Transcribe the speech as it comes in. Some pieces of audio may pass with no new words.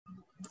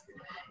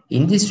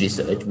In this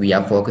research, we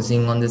are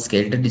focusing on the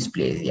skeletal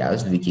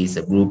dysplasias, which is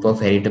a group of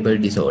heritable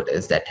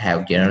disorders that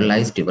have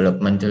generalized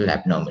developmental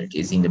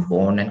abnormalities in the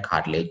bone and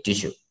cartilage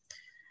tissue.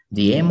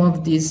 The aim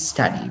of this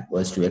study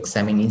was to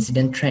examine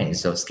incident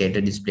trends of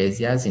skeletal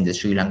dysplasias in the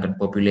Sri Lankan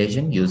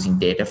population using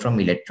data from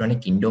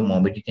Electronic Indoor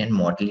Morbidity and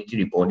Mortality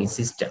Reporting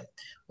System,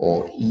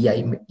 or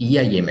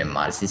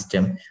EIMMR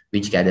system,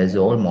 which gathers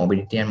all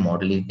morbidity and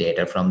mortality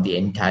data from the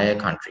entire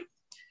country.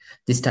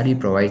 This study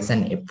provides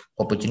an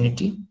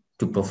opportunity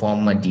to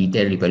perform a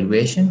detailed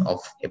evaluation of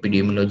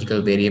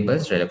epidemiological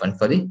variables relevant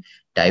for the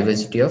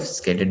diversity of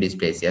skeletal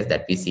dysplasias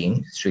that we see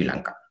in Sri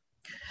Lanka.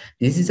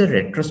 This is a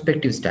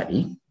retrospective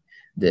study.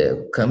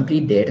 The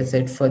complete data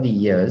set for the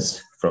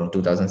years from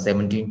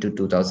 2017 to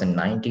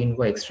 2019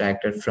 were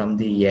extracted from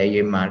the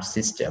EIMR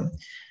system,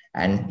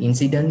 and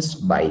incidence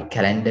by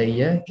calendar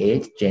year,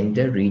 age,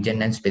 gender,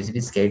 region, and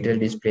specific skeletal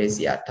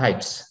dysplasia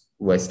types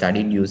were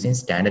studied using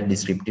standard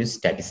descriptive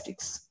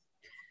statistics.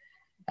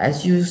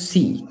 As you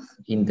see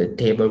in the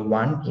table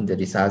 1 in the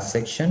results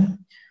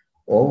section,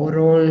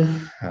 overall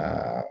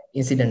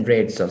incident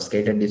rates of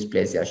skeletal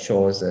dysplasia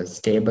shows a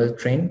stable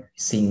trend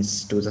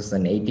since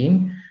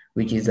 2018,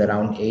 which is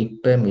around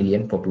 8 per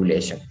million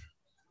population.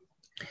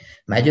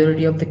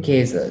 Majority of the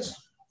cases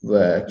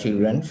were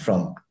children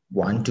from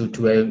 1 to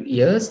 12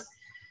 years,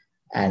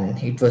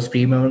 and it was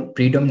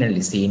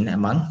predominantly seen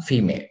among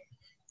female.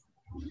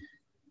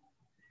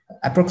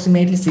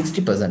 Approximately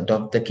 60%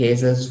 of the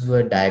cases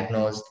were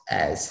diagnosed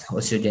as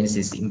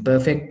osteogenesis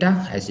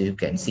imperfecta, as you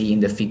can see in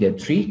the figure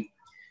 3.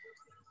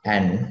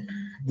 And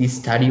this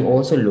study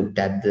also looked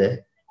at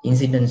the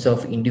incidence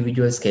of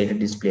individual skeletal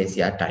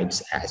dysplasia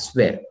types as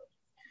well.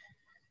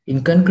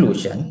 In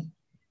conclusion,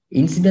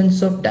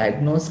 incidence of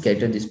diagnosed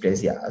skeletal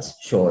dysplasias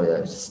show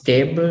a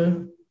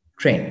stable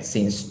trend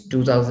since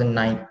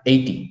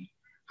 2018.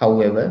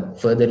 However,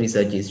 further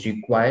research is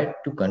required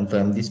to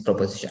confirm this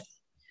proposition.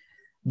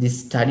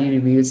 This study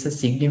reveals a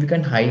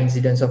significant high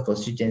incidence of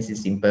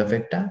osteogenesis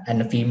imperfecta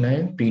and a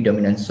female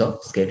predominance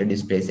of skeletal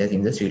dysplasias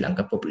in the Sri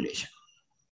Lanka population.